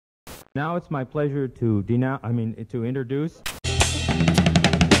Now it's my pleasure to introduce.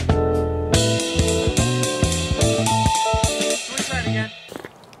 Yeah,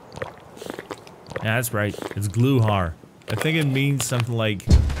 that's right. It's Gluhar. I think it means something like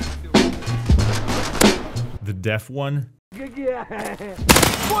the deaf one.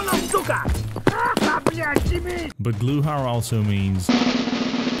 But Gluhar also means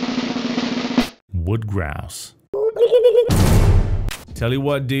wood grouse. Tell you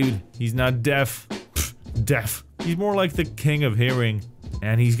what, dude, he's not deaf. Deaf. He's more like the king of hearing.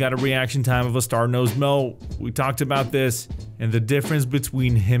 And he's got a reaction time of a star-nosed Mo. We talked about this. And the difference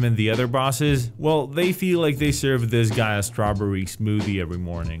between him and the other bosses? Well, they feel like they serve this guy a strawberry smoothie every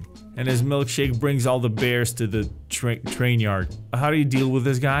morning. And his milkshake brings all the bears to the train yard. How do you deal with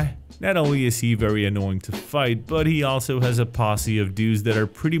this guy? Not only is he very annoying to fight, but he also has a posse of dudes that are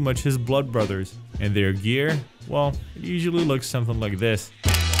pretty much his blood brothers. And their gear? Well, it usually looks something like this.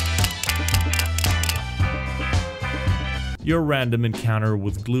 Your random encounter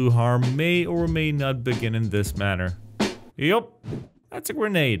with Gluhar may or may not begin in this manner. Yup, that's a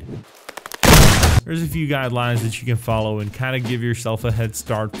grenade. There's a few guidelines that you can follow and kind of give yourself a head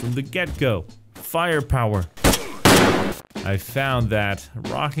start from the get-go. Firepower. I found that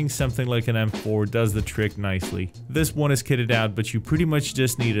rocking something like an M4 does the trick nicely. This one is kitted out, but you pretty much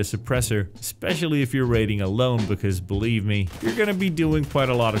just need a suppressor, especially if you're raiding alone, because believe me, you're gonna be doing quite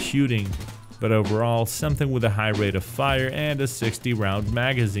a lot of shooting. But overall, something with a high rate of fire and a 60-round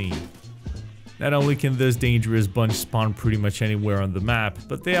magazine. Not only can this dangerous bunch spawn pretty much anywhere on the map,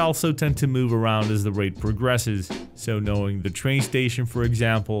 but they also tend to move around as the raid progresses. So knowing the train station, for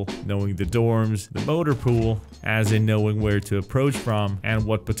example, knowing the dorms, the motor pool, as in knowing where to approach from, and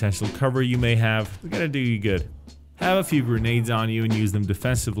what potential cover you may have, is gonna do you good. Have a few grenades on you and use them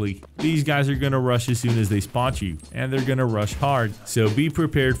defensively. These guys are gonna rush as soon as they spot you, and they're gonna rush hard. So be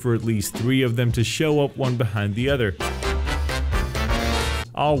prepared for at least 3 of them to show up one behind the other.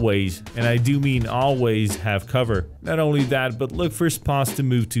 Always, and I do mean always, have cover. Not only that, but look for spots to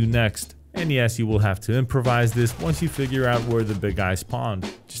move to next. And yes, you will have to improvise this once you figure out where the big guy spawned.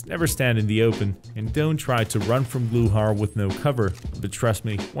 Just never stand in the open, and don't try to run from Gluhar with no cover. But trust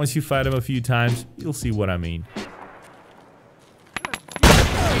me, once you fight him a few times, you'll see what I mean.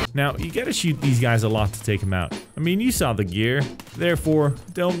 Now, you gotta shoot these guys a lot to take them out. I mean, you saw the gear. Therefore,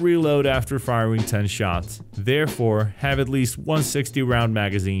 don't reload after firing 10 shots. Therefore, have at least one 60-round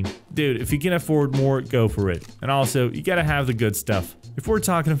magazine. Dude, if you can afford more, go for it. And also, you gotta have the good stuff. If we're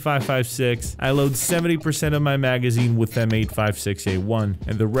talking 5.56, I load 70% of my magazine with M856A1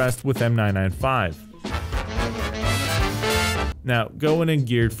 and the rest with M995. Now, going in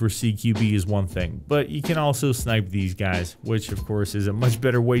geared for CQB is one thing, but you can also snipe these guys, which of course is a much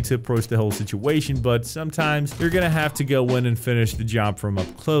better way to approach the whole situation, but sometimes you're gonna have to go in and finish the job from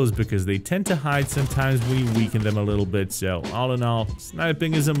up close because they tend to hide sometimes when you weaken them a little bit. So all in all,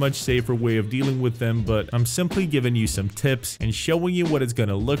 sniping is a much safer way of dealing with them, but I'm simply giving you some tips and showing you what it's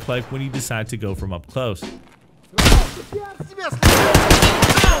gonna look like when you decide to go from up close.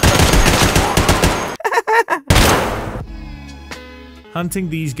 Hunting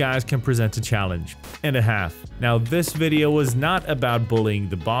these guys can present a challenge and a half. Now, this video was not about bullying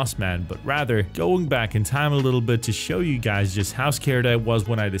the boss man, but rather going back in time a little bit to show you guys just how scared I was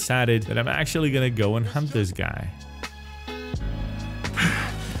when I decided that I'm actually gonna go and hunt this guy.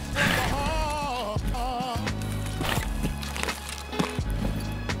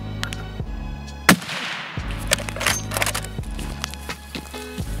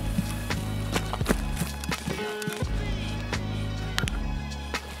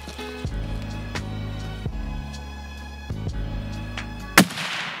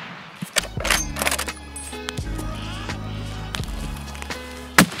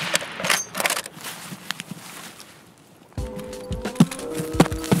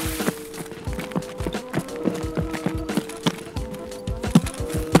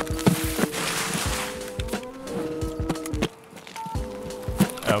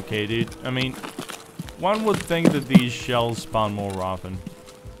 Okay, dude. I mean, one would think that these shells spawn more often.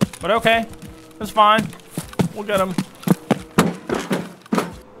 But okay, that's fine. We'll get them.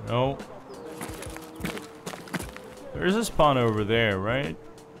 No. There's a spawn over there, right?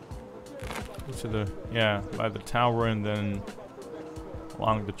 To the, yeah, by the tower and then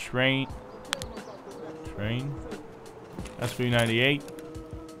along the train. SV98.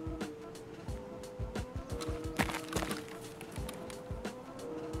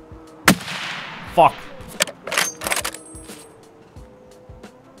 Fuck.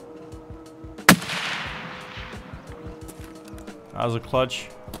 That was a clutch.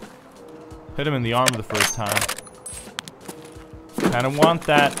 Hit him in the arm the first time. Kinda want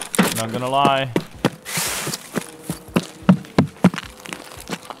that. Not gonna lie.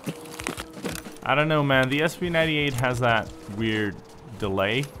 I don't know, man. The SP98 has that weird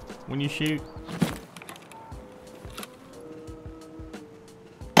delay when you shoot.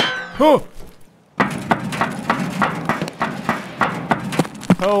 Oh!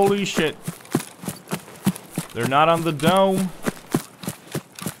 Holy shit. They're not on the dome.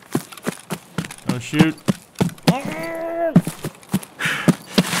 Don't shoot.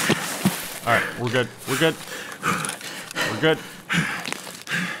 Alright, we're good. We're good. We're good.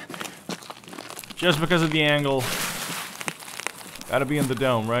 Just because of the angle. Gotta be in the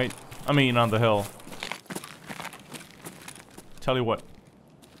dome, right? I mean, on the hill. Tell you what.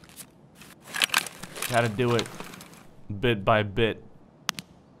 Gotta do it bit by bit.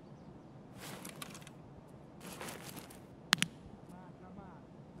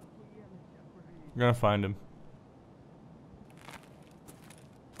 We're gonna find him.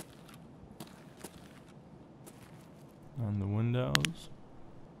 On the windows.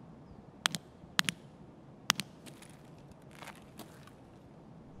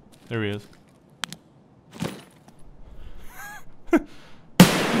 There he is.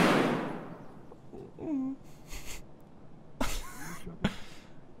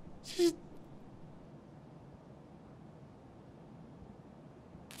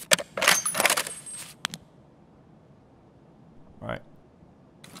 Right.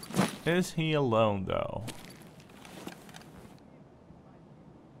 Is he alone though?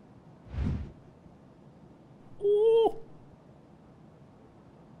 Ooh.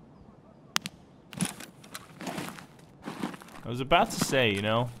 I was about to say, you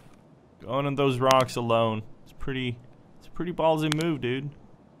know, going on those rocks alone, it's a pretty ballsy move, dude.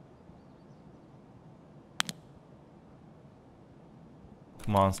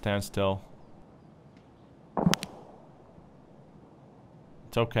 Come on, stand still.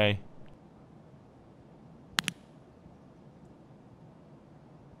 It's okay.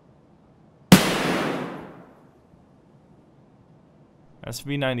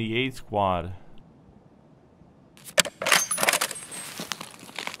 SV98 squad.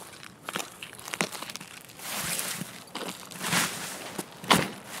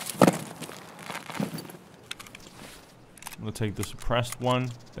 I'm gonna take the suppressed one.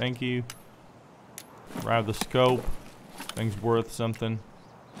 Thank you. Grab the scope. Thing's worth something.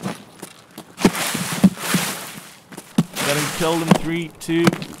 Got him killed in 3, 2.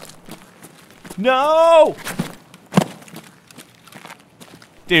 No!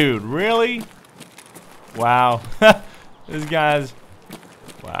 Dude, really? Wow. This guy's...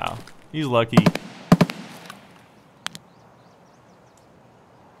 Wow. He's lucky.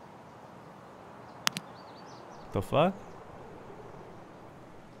 The fuck?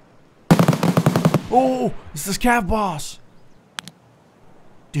 Oh! It's the scav boss!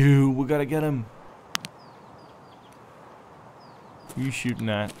 Dude, we gotta get him. Who you shooting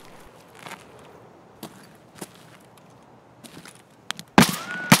at?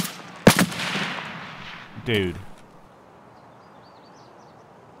 Dude.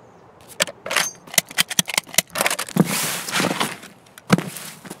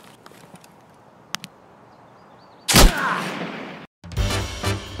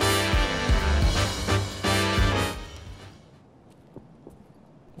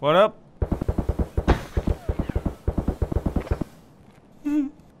 What up?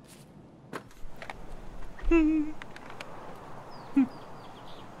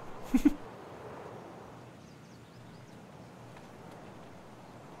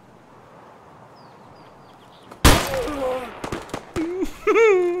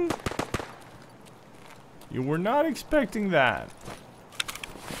 You were not expecting that.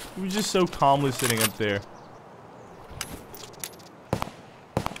 He was just so calmly sitting up there.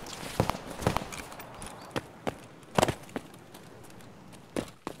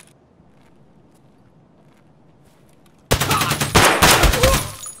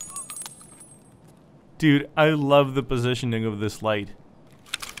 Dude, I love the positioning of this light.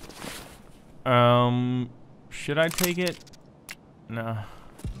 Should I take it? No.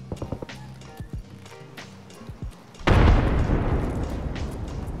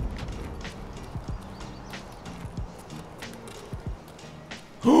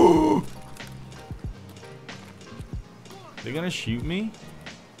 They're gonna shoot me?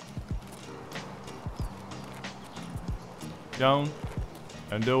 Don't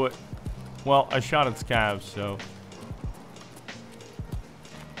do it. Well, I shot at scavs, so.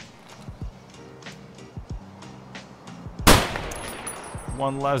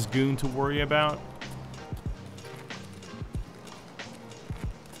 One less goon to worry about.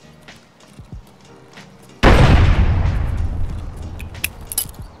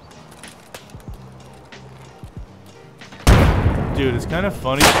 Dude, it's kind of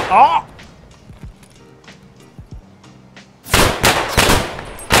funny. Oh!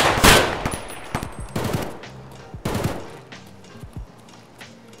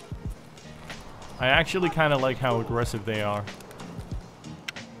 I actually kind of like how aggressive they are.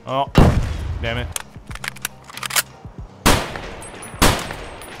 Oh, damn it.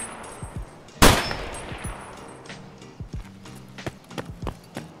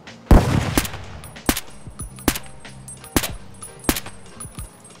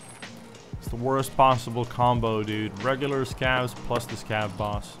 It's the worst possible combo, dude. Regular scavs plus the scav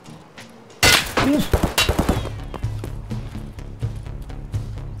boss.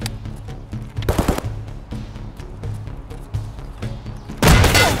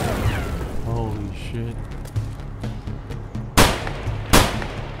 Shit.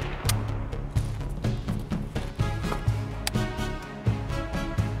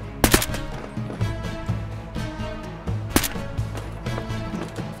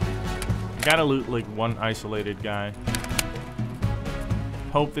 Gotta loot like one isolated guy.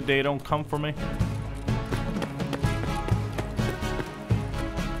 Hope that they don't come for me.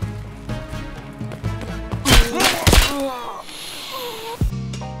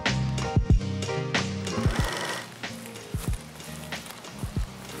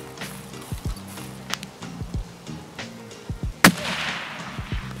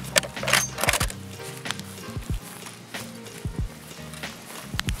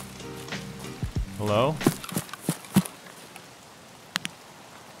 Hello?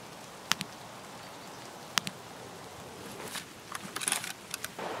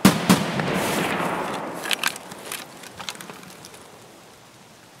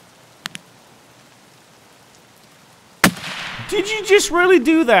 Did you just really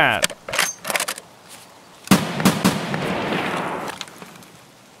do that?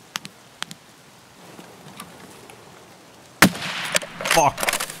 Fuck.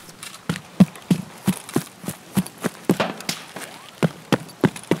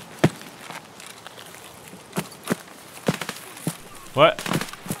 What?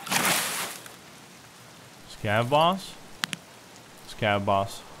 Scav boss? Scav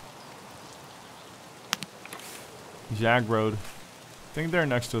boss. He's aggroed. I think they're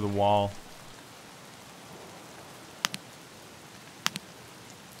next to the wall.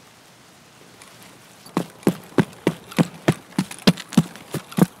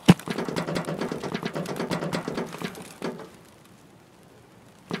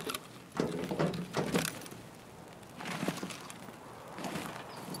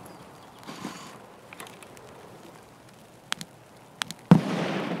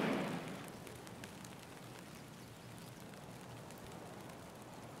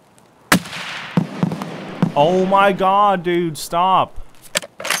 Oh my god, dude, stop.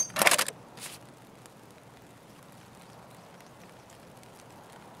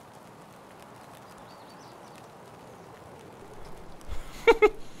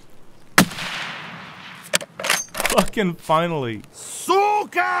 Fucking finally.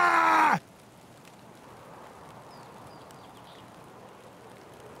 Suka!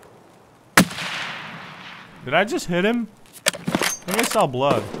 Did I just hit him? I think I saw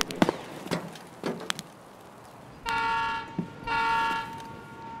blood.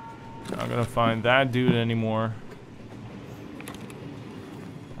 Not gonna find that dude anymore.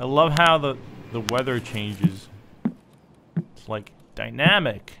 I love how the weather changes. It's like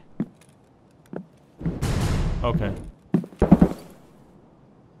dynamic. Okay.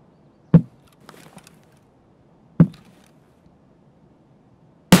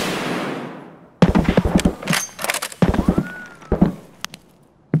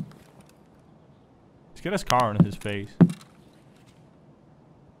 Let's get his car in his face.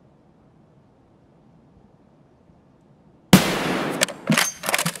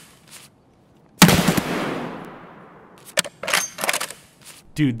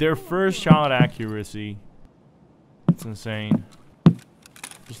 Dude, their first shot accuracy. It's insane.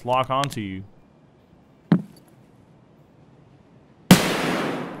 Just lock onto you.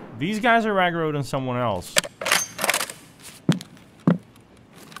 These guys are aggroed on someone else.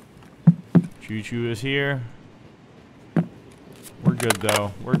 Choo-choo is here. We're good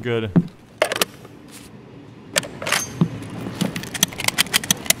though. We're good.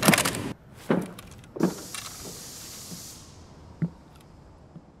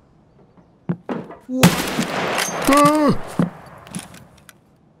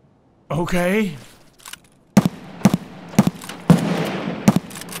 Okay.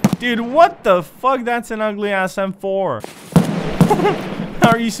 Dude, what the fuck? That's an ugly ass M4.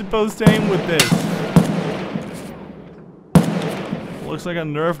 How are you supposed to aim with this? Looks like a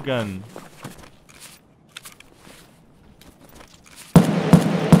Nerf gun.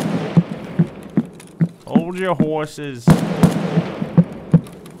 Hold your horses.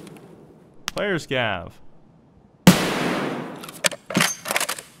 Player scav.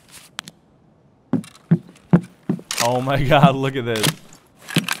 Oh my god, look at this.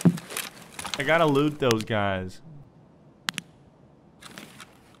 I gotta loot those guys.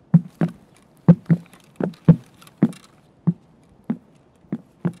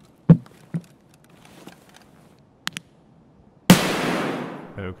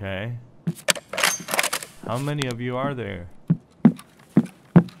 Okay. How many of you are there?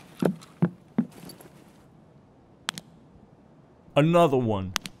 Another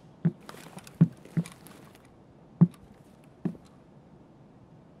one.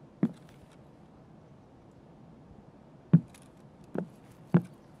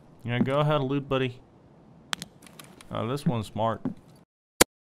 Yeah, go ahead and loot, buddy. Oh, this one's smart.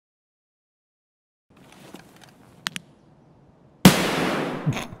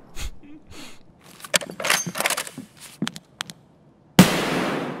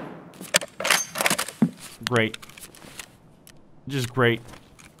 Great. Just great.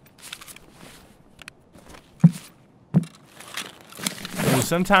 And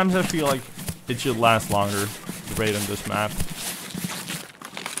sometimes I feel like it should last longer to raid on this map.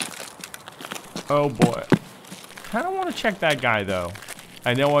 Oh boy. I don't want to check that guy though.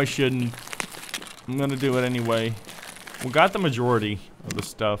 I know I shouldn't. I'm gonna do it anyway. We got the majority of the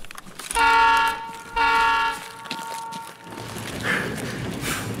stuff.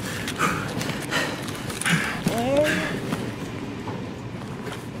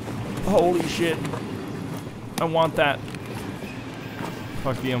 Holy shit. I want that.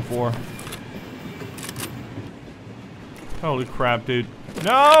 Fuck the M4. Holy crap, dude.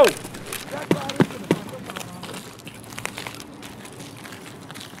 No!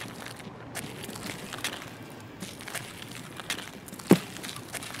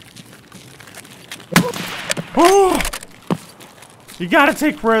 Oh! You gotta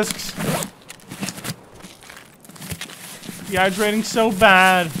take risks. Dehydrating so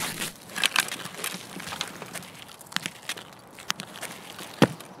bad.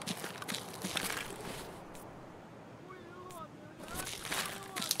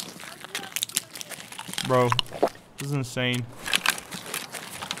 Bro, this is insane.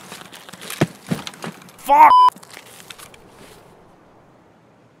 Fuck!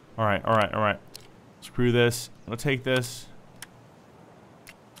 Alright, alright, alright. Screw this. I'm gonna take this.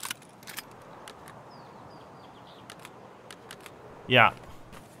 Yeah.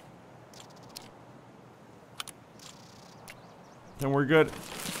 Then we're good.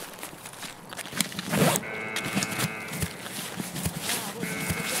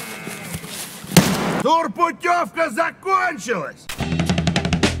 Турпутевка закончилась!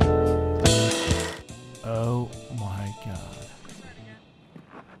 Oh my god.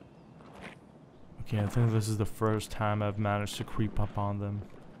 Okay, I think this is the first time I've managed to creep up on them.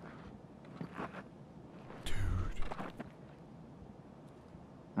 Dude.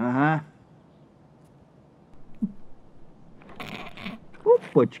 Ага.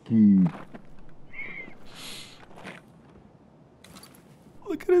 Опачки.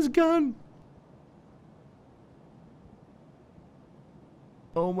 Look at his gun.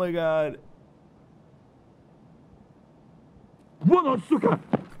 Oh my god. Вон он, сука!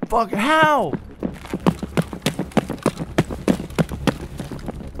 Fuck, how?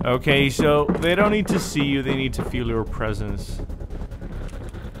 Okay, so they don't need to see you, they need to feel your presence.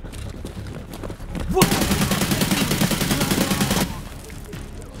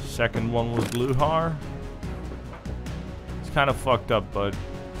 Second one was Gluhar. It's kind of fucked up, bud.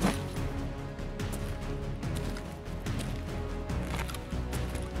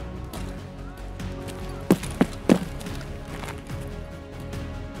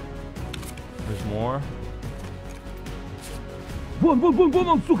 There's more. Вон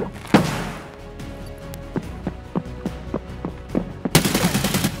он, сука!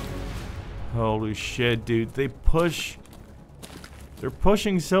 Holy shit, dude. They push. They're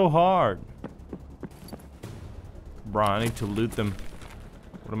pushing so hard. Bro, I need to loot them.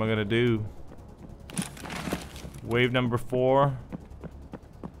 What am I gonna do? Wave number 4.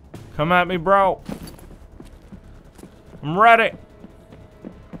 Come at me, bro. I'm ready.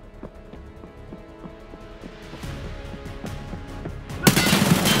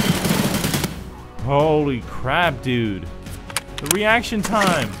 Holy crap, dude. The reaction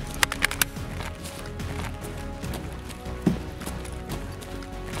time.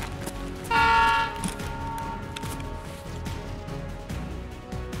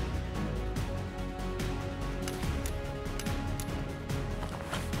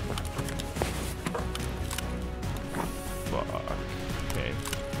 Fuck. Okay.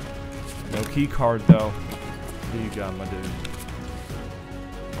 Nope. key card though. What do you got, my dude?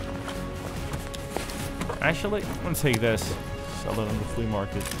 Actually, I'm gonna take this. Sell it on the flea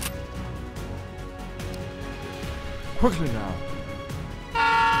market. Quickly now.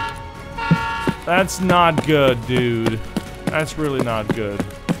 That's not good, dude. That's really not good.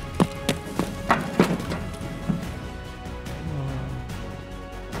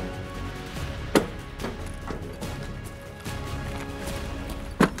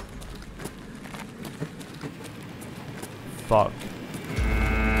 Fuck.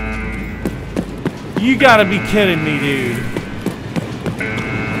 You gotta be kidding me, dude.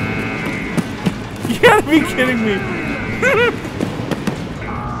 You gotta be kidding me.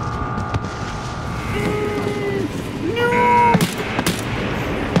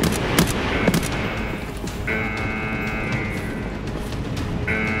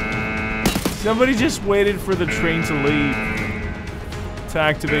 Somebody just waited for the train to leave to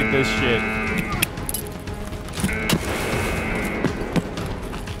activate this shit.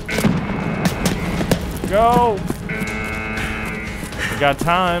 Go! We got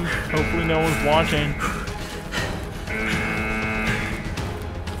time. Hopefully no one's watching.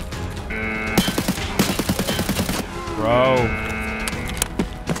 Bro.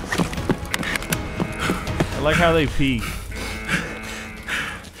 I like how they peek.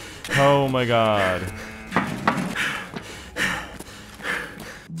 Oh my god.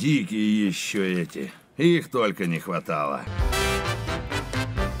 Дикие еще эти. Их только не хватало.